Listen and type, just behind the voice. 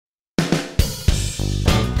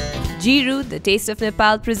Jeeru, the Taste of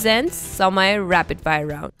Nepal presents Samaya Rapid Fire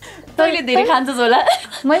Round. तैँले धेरै खान्छस् होला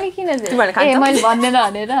मैले किन तिमीले खान्छौ? मैले भन्दैन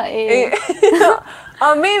भनेर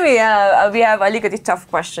Maybe we have alikati tough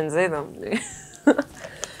questions.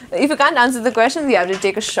 If you can't answer the questions, you have to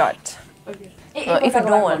take a shot. Okay. If you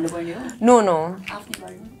don't want.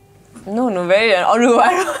 No, very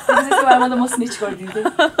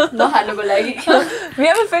We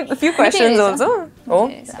have a few questions also. Oh,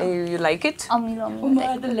 you like it?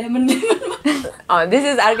 Lemon. This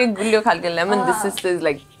is arke gulyo khalke lemon. This is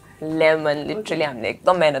like lemon. Literally, I'm like,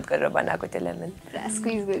 don't mehnat garera banako tyo lemon.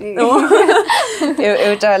 Squeeze gari.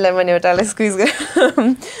 Euta lemon, euta squeeze gari.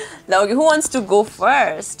 Okay, who wants to go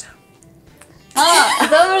first?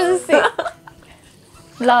 Zabardasti.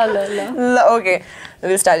 La. Okay,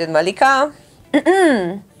 we'll start with Malika.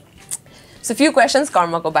 So, few questions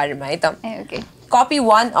Karma ko bare mein, Okay. Copy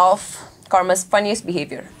one of Karma's funniest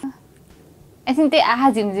behavior. I think they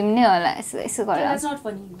are Jim Hola. That's not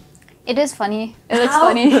funny. It is funny. It looks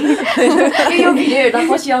funny. Your video, that's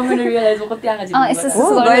what I'm going to realize. What the it's just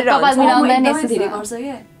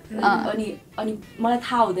अनि मलाई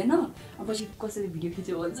थाहा हुँदैन पछि कसैले video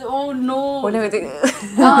खिच्यो भन्छ oh no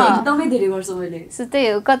एकदमै धेरै गर्छ मैले सो त्यही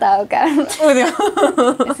हो कता हो कारण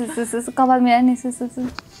कपाल मिलाउने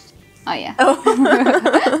Oh yeah.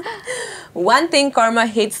 One thing Karma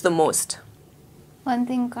hates the most. One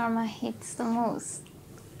thing Karma hates the most.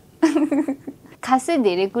 खासै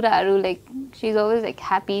धेरै कुराहरु like she's always like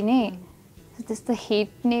happy नै त्यस्तो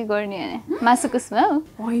hate नै गर्ने हैन मासुको smell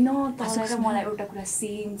होइन तँलाई र मलाई एउटा कुरा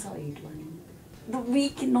सेम छ hate गर्ने we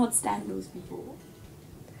cannot stand those people.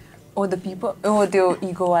 Oh, the people? Oh, the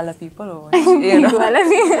ego wala people or what? Ego wala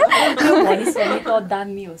people. Voice भने त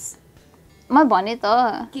दामी होस् म भने त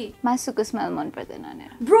मासुको smell मन पर्दैन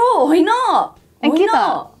भनेर bro होइन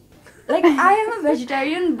like I am a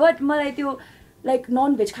vegetarian but मलाई त्यो like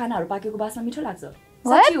non-veg खानाहरु पाकेको बास्ना मिठो लाग्छ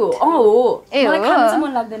साच्चै हो हो मलाई खान चाहिँ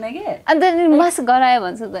मन लाग्दैन के अनि त मासु गरायो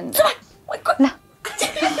भन्छ त नि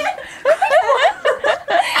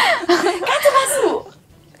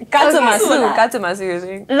काचो मासु you're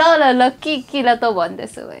saying ल के ल त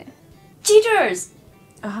भन्दैछु भए cheaters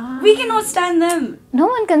we cannot stand them no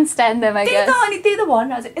one can stand them I guess त्यही त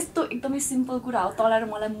भनिरहेको छ यस्तो एकदमै सिम्पल कुरा हो तँलाई र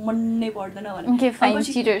मलाई मन नै पर्दैन भने okay fine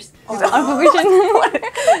cheaters अर्को क्वेशन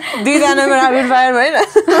दुई जनाको rapid fire भएन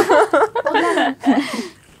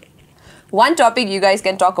One topic you guys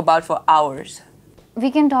can talk about for hours. We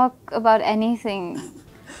can talk about anything.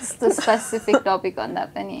 Just a specific topic on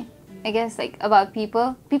that penny. I guess like about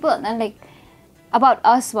people and like about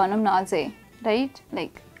us one of not say, right?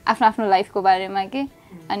 Like after life ko bare ma ke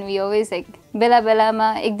and we always like bela ma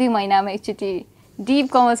ek dui mahina ma ekchoti deep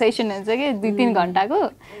conversation huncha ke 2-3 घण्टा को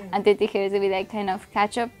and त्यतिखेर चाहिँ we like kind of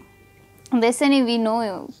catch up. त्यसैले we know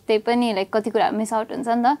त्यही पनि like कति कुरा miss out हुन्छ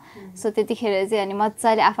नि त सो त्यतिखेर चाहिँ अनि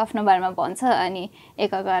मज्जाले आफ्नो बारेमा भन्छ अनि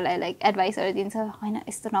एकअर्कालाई like एडभाइसहरु दिन्छ हैन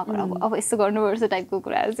यस्तो नगर अब यस्तो गर्नुपर्छ टाइपको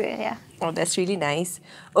कुराहरु चाहिँ या Oh, that's really nice.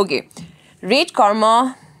 Okay. Rate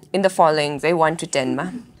Karma in the following, say 1 to 10 ma.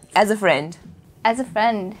 As a friend. As a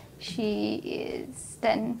friend, she is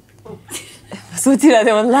 10.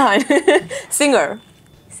 Singer.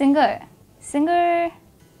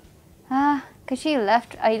 Cause she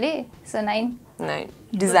left early, so 9. 9.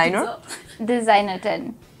 Designer.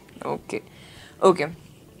 10. Okay.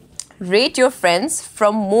 Rate your friends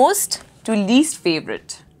from most to least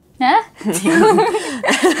favorite. Huh?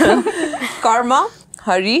 Karma,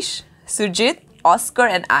 Harish, Sujit, Oscar,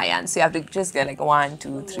 and Ayan. So you have to just get like 1,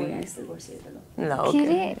 2, 3. No,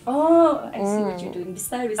 okay. Oh, I see what you're doing.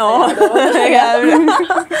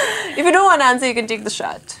 If you don't want to answer, you can take the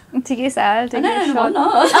shot. Take a shot. No.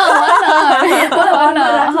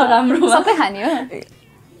 Sabai khani ho.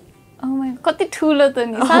 Oh my god, कति ठुलो त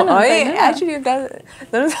नि सानो हैन Actually, you guys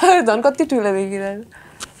don't कति ठुलो देखिरहेको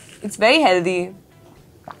It's very healthy.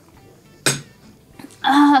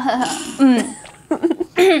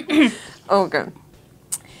 Okay.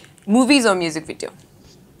 Movies or music video?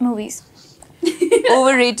 Movies.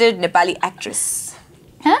 Overrated Nepali actress.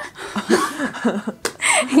 Huh?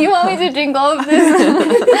 You want me to drink all of this?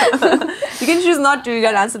 You can choose not to. You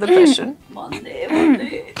can answer the question.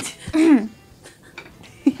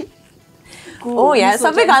 Oh yeah,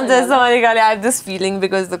 something answers. So I have this feeling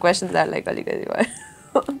because the questions are like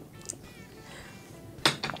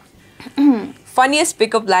Funniest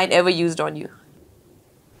pickup line ever used on you?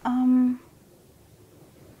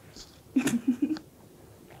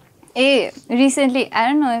 Recently, I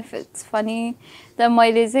don't know if it's funny. The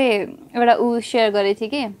मैले चाहिँ एउटा share गरेको थिए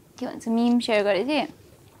के भन्छ meme share गरेको थिए.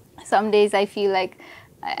 Some days I feel like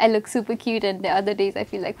I look super cute and the other days I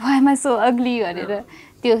feel like why am I so ugly भनेर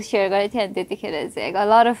त्यो share गरेको थिए अनि त्यतिखेर चाहिँ I got a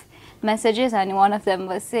lot of messages and one of them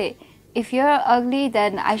was say, if you're ugly,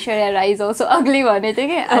 then Aishwarya Rai is also ugly भने थियो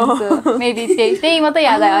के and so maybe त्यही मात्रै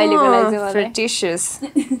याद आयो अहिलेको लागि चाहिँ मलाई Flirtatious.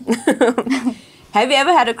 Have you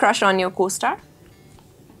ever had a crush on your co-star?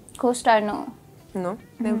 Co-star no. No,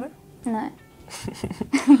 never. No.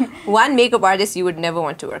 One makeup artist you would never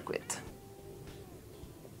want to work with.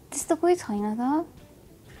 त्यस्तो कोही छैन त.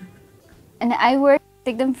 And I work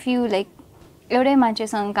एकदम few like एउटै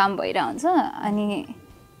मान्छेसँग काम भइरा हुन्छ अनि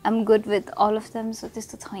I'm good with all of them so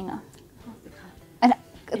त्यस्तो छैन. And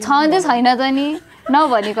छैन त नि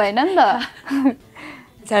नभनेको हैन नि त.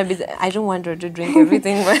 I don't want her to drink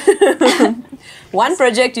everything. But one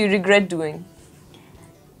project you regret doing.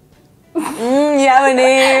 Yeah, my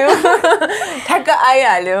name. Thakka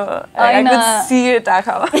आइहाल्यो. I could see it.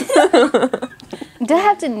 Do I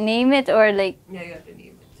have to name it or like? Yeah, you have to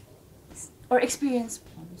name it. Or experience.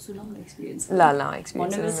 Experience. La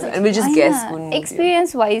experience. And we just guess.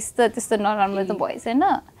 Experience wise, that is the not the boys,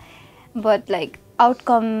 but like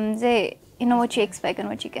outcome, you know what you expect and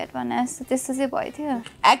what you get. So this is a boy here.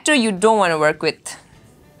 Actor you don't want to work with.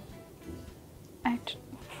 Actor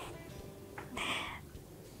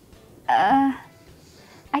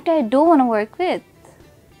I don't want to work with.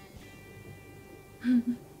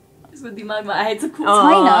 This would be my eyes.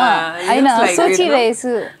 I know.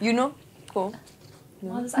 You know? Cool.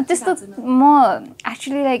 त्यस्तो म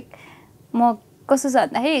actually like म कस्तो छ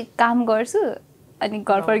भन्दाखेरि काम गर्छु अनि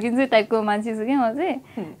घर फर्किन्छु टाइपको मान्छे छु कि म चाहिँ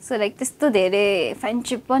सो लाइक त्यस्तो धेरै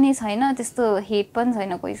फ्रेन्डसिप पनि छैन त्यस्तो हेट पनि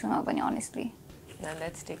छैन कोहीसँग पनि honestly.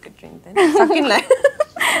 Let's take a drink then. Sakinलाई.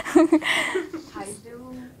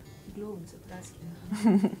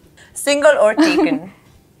 Single or taken?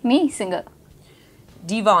 Me, single.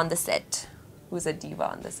 Diva on the set. Who's a diva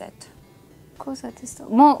on the set? को छ त्यस्तो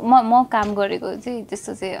म काम गरेको चाहिँ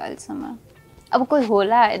त्यस्तो चाहिँ अहिलेसम्म अब कोही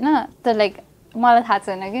होला होइन तर लाइक मलाई थाहा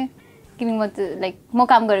छैन कि किनकि म लाइक म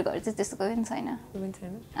काम गरेकोहरू चाहिँ त्यस्तो कोही पनि छैन.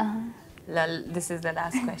 This is the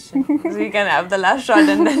last question. So you can have the last shot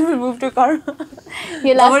and then we'll move to Karma.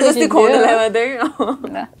 यो लास्ट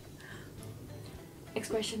क्वेशन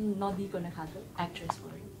Expression नदिकन खाएको actress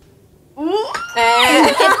for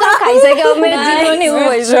यत्रो खाइसक्यो मेरो जीवन नि हो.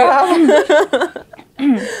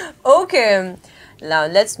 Okay, now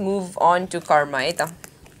let's move on to Karma.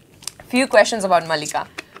 Few questions about Malika.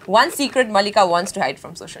 One secret Malika wants to hide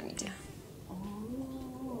from social media.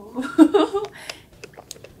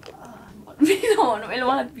 मैले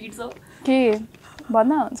मलाई पिट्छ के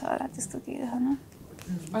भन्दा हुन्छ होला त्यस्तो के छैन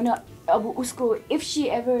हैन अब उसको if she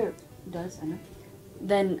ever does हैन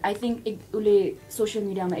then I think उसले सोशल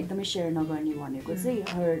मिडियामा एकदमै शेयर नगर्ने भनेको चाहिँ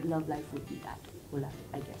her love life would be that होला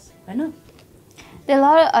I guess हैन. There are a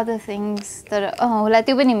lot of other things that होला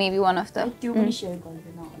त्यो पनि maybe one of them. त्यो पनि शेयर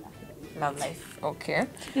गर्दैन होला. Love life. Okay.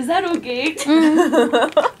 Is that okay?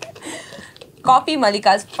 Copy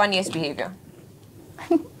Malika's funniest behavior.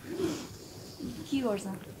 के गर्छ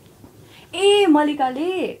ए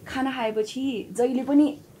मलिकाले खाना खाएपछि जहिले पनि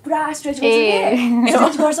पुरा स्ट्रेच गर्छ के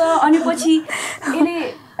स्ट्रेच गर्छ अनि पछि एले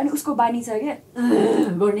अनि उसको बानी छ के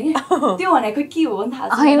गर्ने के त्यो भनेको के हो नि थाहा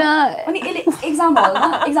छैन हैन अनि एले एक्जाम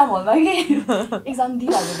हलमा के एक्जाम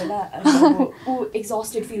दिइरहेको बेला ऊ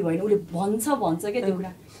एक्जस्टेड फिल भयो उले भन्छ के त्यो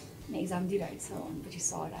कुरा एक्जाम दिइरहेछ पछि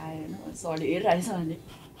सर आयो हैन सरले हेरिरहेछ अनि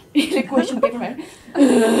एले क्वेशन पेपरमा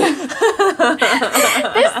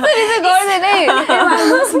त्यसरी चाहिँ गर्दैन है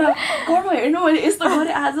कर्म हेर्नु मैले यस्तो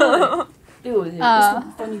गरे आज त्यो हो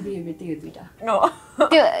फनी बिहेभियर त्यो दुईटा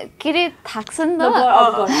त्यो के रे थाक्छ नि त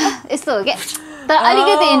यस्तो हो के तर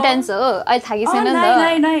अलिकति इन्टेन्स हो अहिले थाकिसैन नि त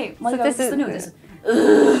नाइ मैले त्यस्तो नि हुँदैछ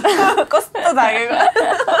कस्तो थाकेको.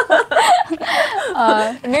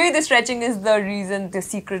 Maybe the stretching is the reason, the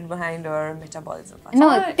secret behind her metabolism. No,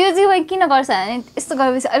 त्यो चाहिँ मैले किन गर्छ भने यस्तो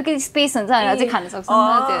गरेपछि अलिकति स्पेस हुन्छ भनेर चाहिँ खान सक्छ नि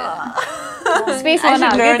त्यो स्पेस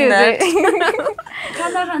बनाएको त्यो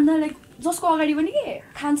चाहिँ खाना लाइक जसको अगाडि पनि के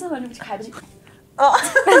खान्छ भनेपछि खाएपछि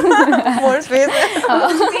more space.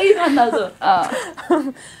 त्यही खाना छ.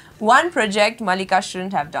 One project Malika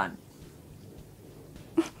shouldn't have done.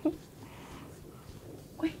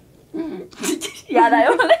 याद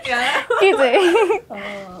आयो मलाई के चाहिँ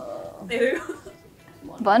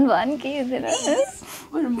भन के हुँदैन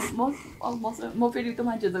म फेरि त्यो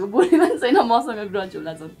मान्छेहरूको बोलिरहनु छैन मसँग ग्रज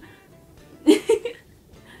होला झन्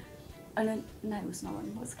अनि नाइ उस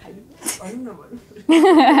नभन्नु बस खाइदिनु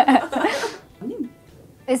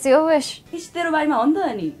It's your wish. इस तेरो बारेमा हो नि त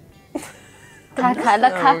अनि खा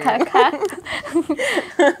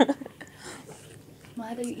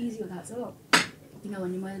मलाई त इजी हो थाहा छ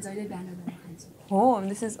किनभने मैले जहिले बिहान बिहान खान्छु. Oh,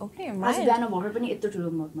 this is okay. बिहान भर्खर पनि यत्रो ठुलो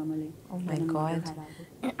मगमा मैले. Oh my god.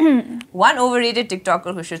 One overrated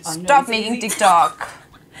TikToker who should stop making TikTok.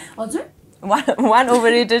 हजुर One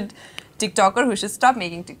overrated TikToker who should stop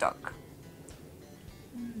making TikTok.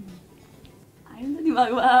 आयो नि त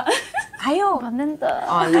दिमागमा आयो भन्नु नि त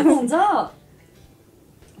हुन्छ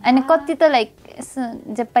अनि कति त लाइक यसो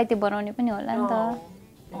जे पाइ त्यो बनाउने पनि होला नि त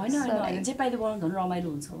होइन होइन जे पाइले बनाउँदा पनि रमाइलो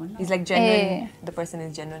हुन्छ भन्नु He's like genuine. The person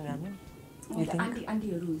is genuine, Rami. You think? Aunty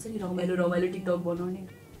आन्टीहरू हुन्छ नि रमाइलो रमाइलो टिकटक बनाउने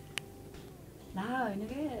ला होइन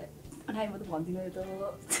के अनि म त भन्दिनँ यो त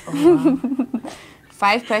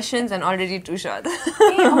 5 questions and already 2 shots.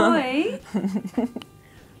 है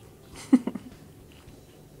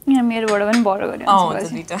यहाँ मेरोबाट पनि बढो गऱ्यो Oh, it's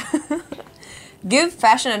a beta. Give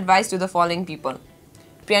fashion advice to the following people.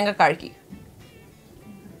 Priyanka Karki.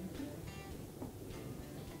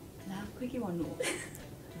 ला खोइ के भन्नु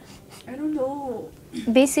I don't know.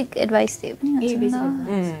 Basic advice दियो पनि ए हुन्छ नि त।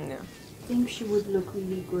 Yeah. I think she would look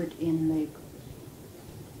really good in like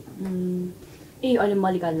ए अहिले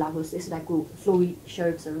मलिकाले लगाएको यस्तो टाइपको फ्लोवी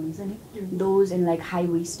सर्ट्सहरू हुन्छ नि those in like high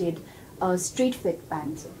waisted straight fit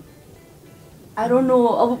pants I don't know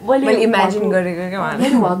अब मैले imagine गरेको क्या उहाँले।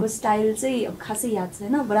 मैले उहाँको स्टाइल चाहिँ अब खासै याद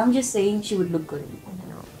छैन but I'm just saying she would look good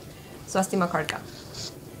Swastima Kharka.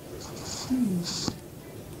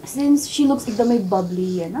 Since she looks एकदमै bubbly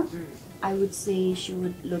हैन I would say she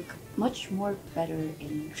would look much more better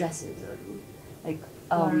in dresses or like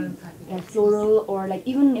like floral or like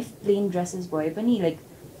even if plain dresses boy pani like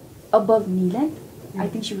above knee length I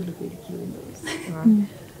think she would look really cute in those.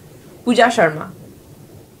 Pooja Sharma.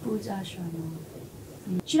 Pooja Sharma.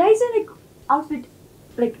 Should I say like outfit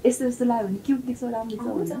like is this the live cute looks around this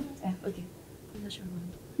one? Okay. Pooja Sharma.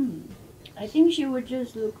 I think she would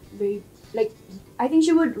just look very like I think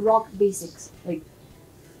she would rock basics like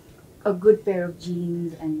a good pair of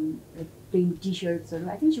jeans and like plain t-shirts or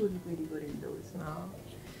I think she would look really good in those.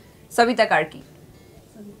 Savita Karki.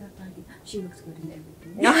 Savita Karki. She looks good in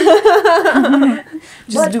everything.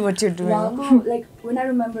 Just do what you're doing. Wow, like when I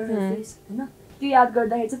remember her face, you know,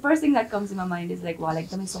 it's the first thing that comes in my mind is like wow, like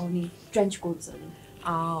the Sony trench coats,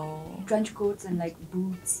 Oh. trench coats and like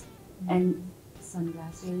boots and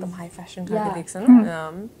sunglasses. Some high fashion Yeah. kind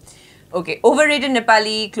of okay, overrated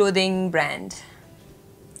Nepali clothing brand.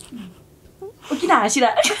 किन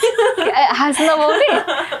हाँसिरहेको हाँस्न नपाउने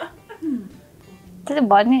त्यो चाहिँ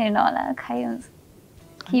भन्ने हेर्न होला खाइ हुन्छ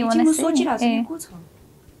के म सोचिरहेको छु को छ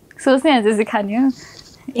सोच्ने जस्तो खाने हो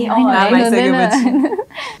ए आमाइसकेपछि।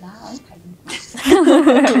 ला है खाइदिनु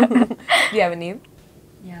Do you have a name?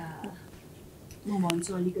 या म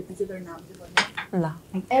भन्छु अलिकति चाहिँ तर नाम चाहिँ भन्नु La.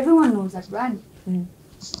 everyone knows that brand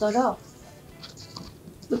तर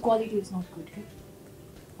the quality is not good के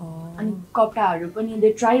अनि कपडाहरू पनि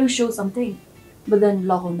they try to show something but then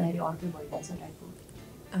लगाउँदाखेरि अर्कै भइरहेछ टाइपको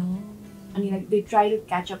अनि like they try to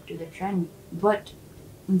catch up to the trend but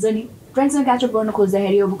हुन्छ नि ट्रेन्डसँग क्याच अप गर्न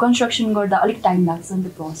खोज्दाखेरि अब कन्स्ट्रक्सन गर्दा अलिक टाइम लाग्छ नि त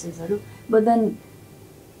प्रोसेसहरू बट देन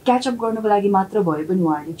क्याच अप गर्नको लागि मात्र भए पनि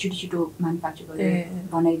उहाँहरूले छिटो छिटो म्यानुफ्याक्चर गरेर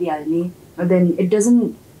बनाइदिइहाल्ने then it doesn't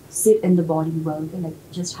sit in the body well like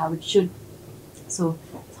just how it should so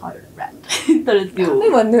brand तर त्यो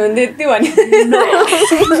भन्नुहुन्थ्यो यति भने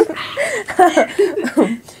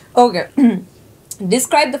Okay.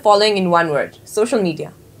 Describe the following in one word. Social media.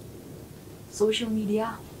 social media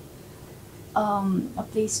a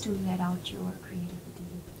place to let out your creativity.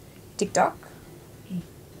 TikTok.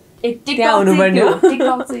 TikTok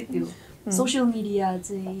चाहिँ त्यो social media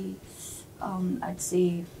चाहिँ I'd say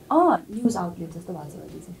news outlet जस्तो भएको छ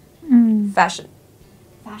अहिले चाहिँ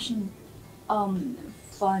Fashion.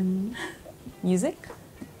 Fun Music.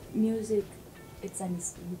 it's an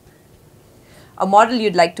escape. A model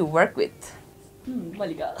you'd like to work with.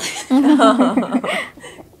 Malika.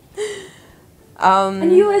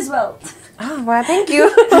 And you as well. Oh, well, thank you.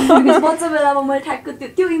 Because बेलामा मैले ठ्याक्क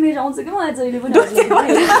त्यो इमेज आउँछ कि मलाई जहिले पनि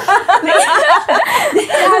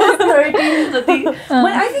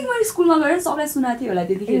I think मैले स्कुलमा गएर सबलाई सुनाएको थिएँ होला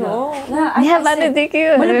त्यतिखेर बिहा बारे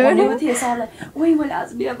देख्यो मैले भनेको थिएँ सरलाई ओइ मैले आज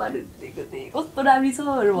बिहा बारे देखेको थिएँ कस्तो दामी छ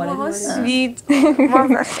भनेर Sweet.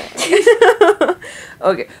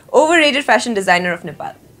 Okay. Overrated fashion designer of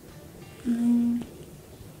Nepal.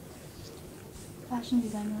 Fashion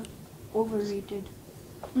designer overrated.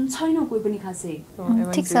 छैन कोही पनि खासै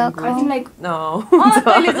ठिक छ I think like No.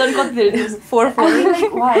 कहिले झन् कति धेरै 4.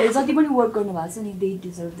 like उहाँहरूले जति पनि वर्क गर्नु भएको छ नि they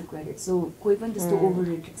deserve the credit so कोही पनि त्यस्तो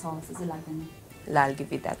overrated छ जस्तो चाहिँ लाग्दैन I'll give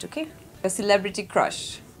you that, okay? A celebrity crush.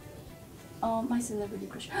 my celebrity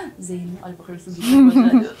crush Zayn अलपखर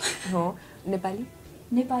सुन्नु Oh, Nepali?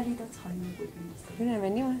 नेपाली त छैन कोही पनि You don't have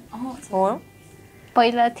anyone? त्यस्तो Oh.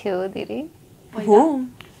 पहिला थियो धेरै Who?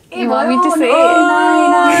 You want me to say?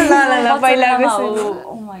 La, पहिलाको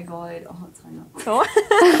oh my god छैन Oh.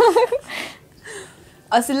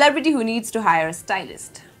 A celebrity who needs to hire a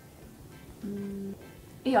stylist.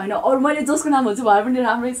 ए होइन अरू मैले जसको नाम भन्छु भए पनि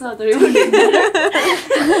राम्रै छ तर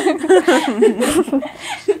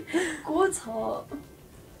को छ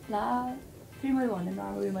ला फेरि मैले भन्दैन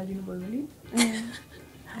राम्रो इमेजिन पऱ्यो भने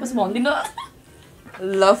कसो भन्दिनँ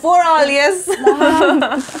ल for all yes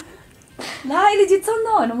ला अहिले जित्छ नि त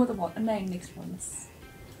होइन म त भन्दैन नेक्स्ट भन्नुहोस्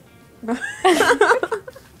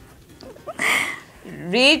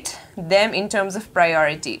Rate them in terms of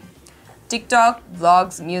priority. TikTok,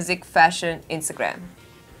 vlogs, music, fashion, Instagram.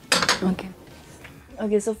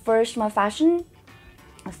 Okay, so first my fashion,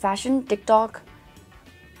 TikTok,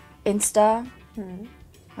 Insta,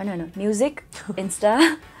 I don't know, music, Insta,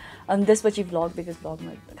 and this what you vlog because vlog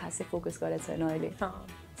my खासै focus गरेको छैन अहिले.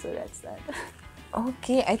 So that's that.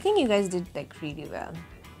 Okay, I think you guys did like really well.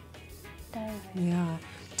 Yeah.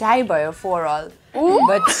 Tie भयो for all.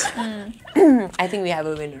 But I think we have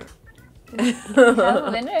a winner.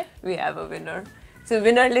 We have a winner. So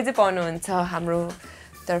winner ले चाहिँ पाउनुहुन्छ हाम्रो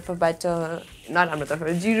तर्फबाट not हाम्रो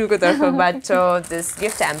तर्फबाट जिरुको तर्फबाट this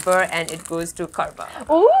gift hamper and it goes to Karma.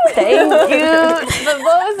 Oh, thank you. But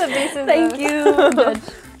what was the basis? Thank you.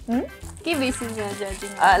 के basis मा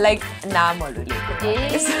judging? Like नामहरुले. ए,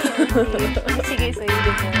 ठिकै छ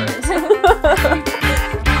यो